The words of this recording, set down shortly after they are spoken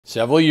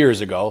Several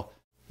years ago,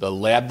 the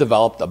lab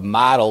developed a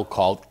model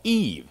called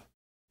Eve.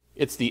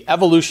 It's the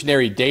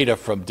evolutionary data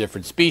from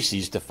different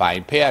species to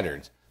find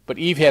patterns, but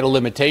Eve had a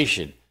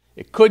limitation.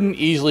 It couldn't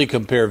easily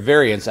compare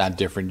variants on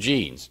different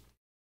genes.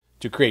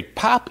 To create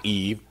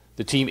PopEve,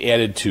 the team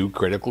added two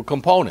critical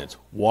components.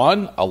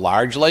 One, a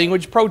large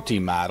language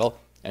protein model,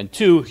 and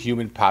two,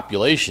 human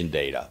population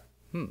data.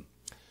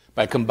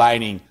 By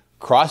combining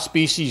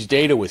cross-species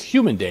data with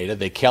human data,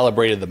 they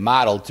calibrated the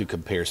model to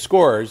compare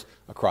scores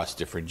across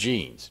different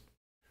genes.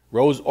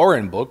 Rose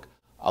Orenbuch,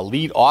 a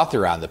lead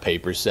author on the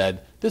paper,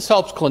 said, "This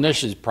helps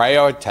clinicians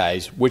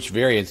prioritize which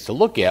variants to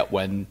look at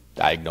when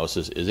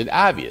diagnosis isn't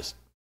obvious."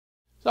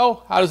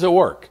 So, how does it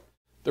work?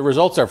 The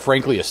results are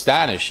frankly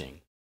astonishing.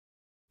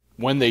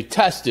 When they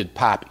tested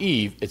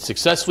PopEve, it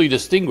successfully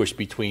distinguished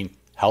between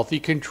healthy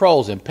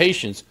controls and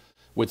patients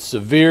with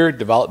severe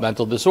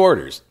developmental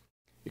disorders.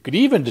 It could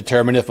even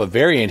determine if a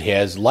variant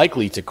has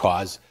likely to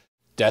cause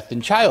death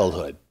in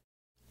childhood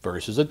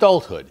versus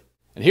adulthood.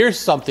 And here's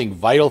something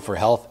vital for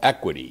health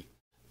equity.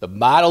 The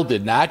model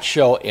did not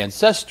show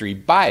ancestry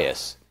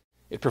bias.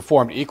 It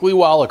performed equally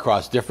well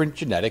across different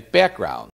genetic backgrounds.